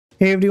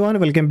Hey everyone,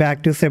 welcome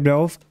back to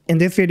SebRauf. In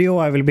this video,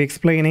 I will be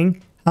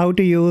explaining how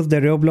to use the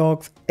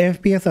Roblox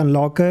FPS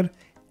Unlocker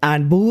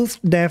and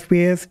boost the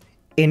FPS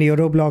in your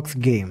Roblox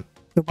game.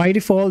 So by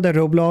default, the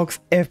Roblox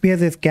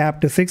FPS is capped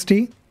to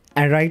 60,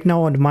 and right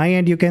now on my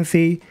end you can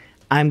see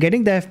I'm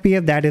getting the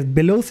FPS that is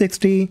below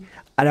 60,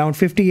 around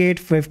 58,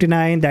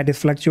 59, that is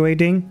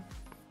fluctuating.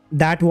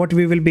 That's what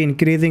we will be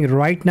increasing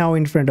right now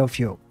in front of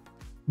you.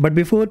 But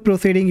before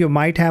proceeding, you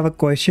might have a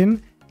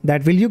question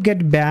that will you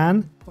get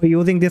banned for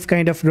using this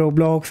kind of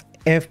Roblox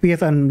FPS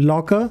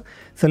Unlocker?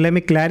 So let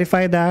me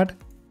clarify that.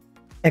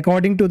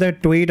 According to the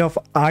tweet of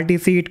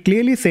RTC, it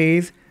clearly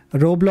says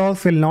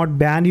Roblox will not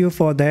ban you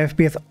for the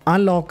FPS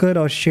Unlocker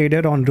or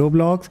shader on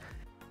Roblox,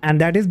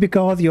 and that is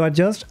because you are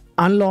just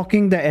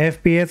unlocking the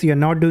FPS, you're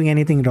not doing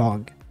anything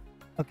wrong.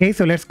 Okay,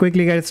 so let's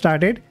quickly get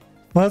started.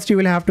 First, you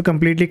will have to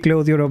completely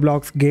close your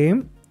Roblox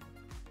game.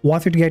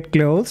 Once it gets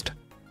closed,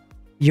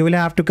 you will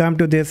have to come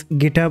to this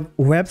GitHub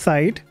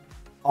website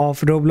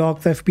of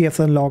Roblox FPS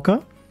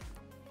Unlocker,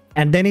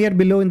 and then here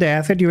below in the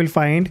asset you will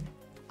find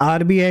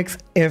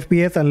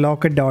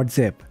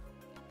rbxfpsunlocker.zip.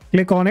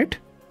 Click on it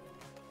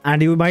and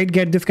you might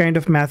get this kind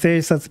of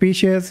message,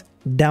 suspicious,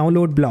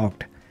 download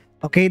blocked.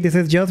 Okay, this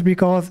is just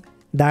because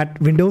that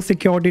Windows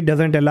security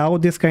doesn't allow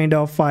this kind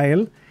of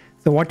file.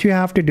 So what you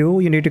have to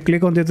do, you need to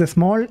click on this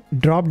small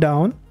drop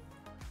down,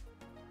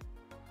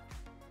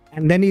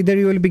 and then either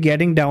you will be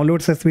getting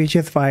download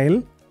suspicious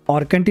file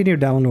or continue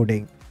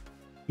downloading.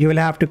 You will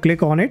have to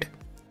click on it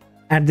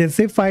and this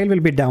zip file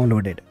will be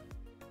downloaded.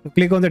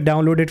 Click on the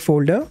downloaded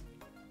folder.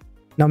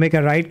 Now make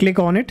a right click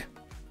on it.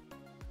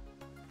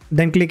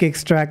 Then click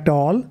extract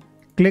all.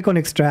 Click on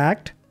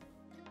extract.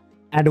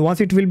 And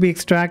once it will be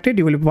extracted,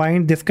 you will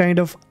find this kind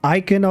of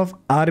icon of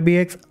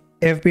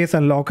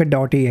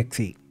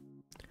rbxfpsunlocker.exe.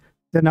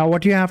 So now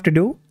what you have to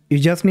do, you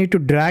just need to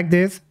drag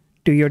this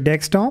to your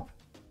desktop.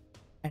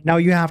 And now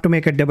you have to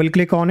make a double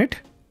click on it.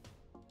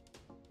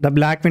 The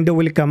black window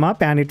will come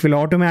up and it will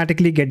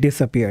automatically get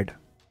disappeared.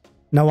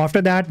 Now after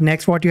that,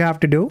 next what you have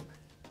to do,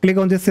 click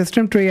on the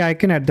system tray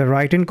icon at the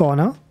right hand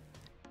corner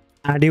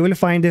and you will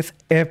find this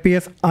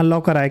FPS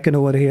Unlocker icon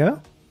over here.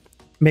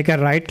 Make a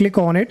right click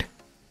on it.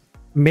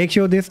 Make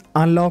sure this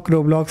unlock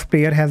Roblox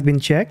player has been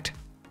checked.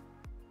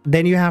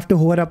 Then you have to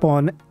hover up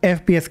on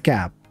FPS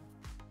cap.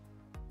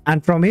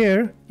 And from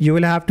here, you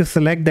will have to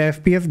select the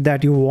FPS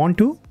that you want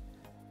to.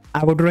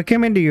 I would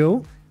recommend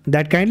you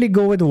that kindly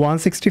go with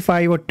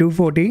 165 or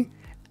 240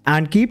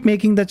 and keep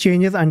making the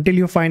changes until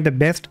you find the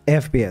best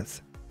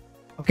FPS.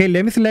 Okay,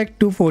 let me select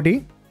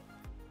 240.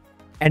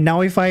 And now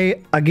if I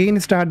again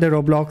start the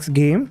Roblox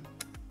game.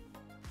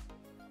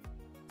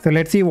 So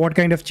let's see what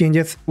kind of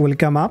changes will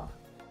come up.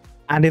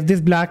 And if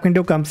this black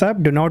window comes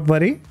up, do not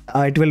worry.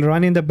 It will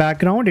run in the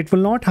background. It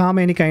will not harm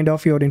any kind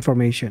of your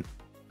information.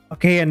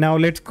 Okay, and now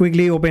let's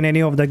quickly open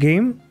any of the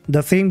game.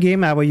 The same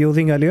game I was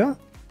using earlier.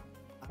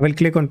 I will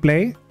click on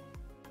play.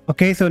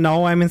 Okay, so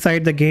now I'm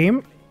inside the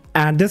game,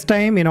 and this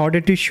time in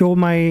order to show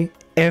my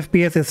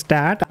FPS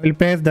stat, I will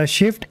press the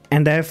shift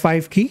and the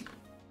F5 key.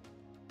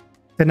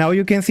 So now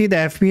you can see the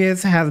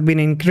FPS has been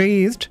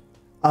increased,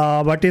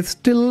 but it's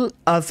still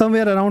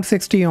somewhere around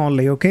 60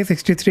 only. Okay,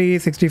 63,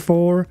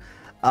 64,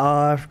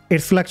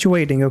 it's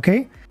fluctuating.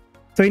 Okay,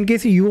 so in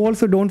case you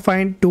also don't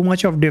find too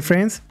much of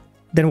difference,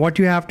 then what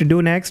you have to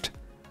do next,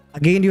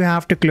 again you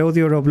have to close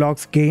your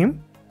Roblox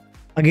game.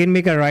 Again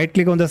make a right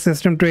click on the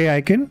system tray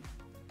icon.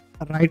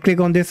 Right click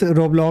on this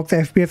Roblox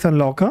FPS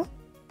Unlocker,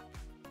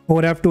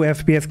 hover up to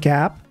FPS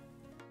cap,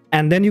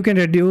 and then you can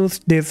reduce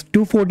this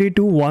 240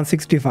 to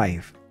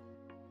 165.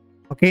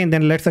 Okay, and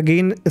then let's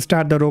again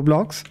start the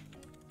Roblox.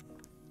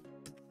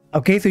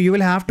 Okay, so you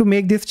will have to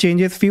make these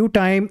changes few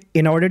times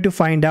in order to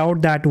find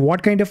out that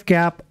what kind of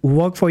cap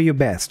work for you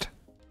best.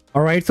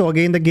 Alright, so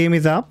again the game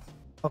is up.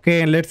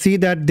 Okay, and let's see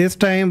that this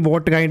time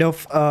what kind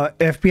of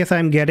FPS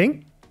I'm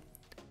getting.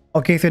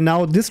 Okay, so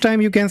now this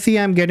time you can see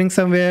I'm getting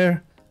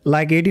somewhere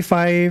like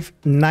 85,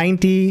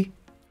 90.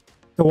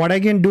 So what I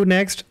can do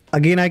next,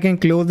 again I can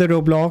close the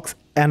Roblox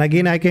and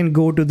again I can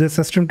go to the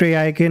system tray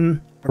icon,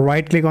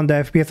 right click on the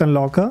FPS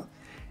Unlocker,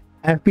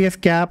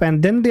 FPS cap,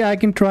 and then I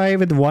can try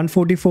with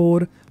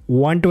 144,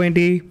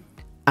 120,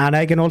 and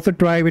I can also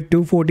try with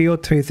 240 or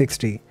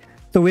 360.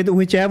 So with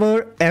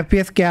whichever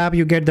FPS cap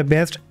you get the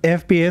best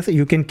FPS,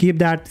 you can keep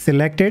that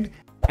selected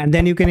and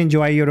then you can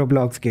enjoy your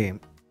Roblox game.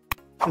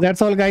 So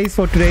that's all guys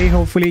for today.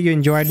 Hopefully you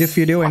enjoyed this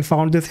video and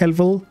found this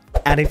helpful.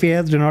 And if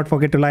yes, do not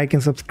forget to like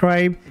and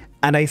subscribe.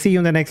 And I see you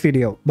in the next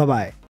video. Bye bye.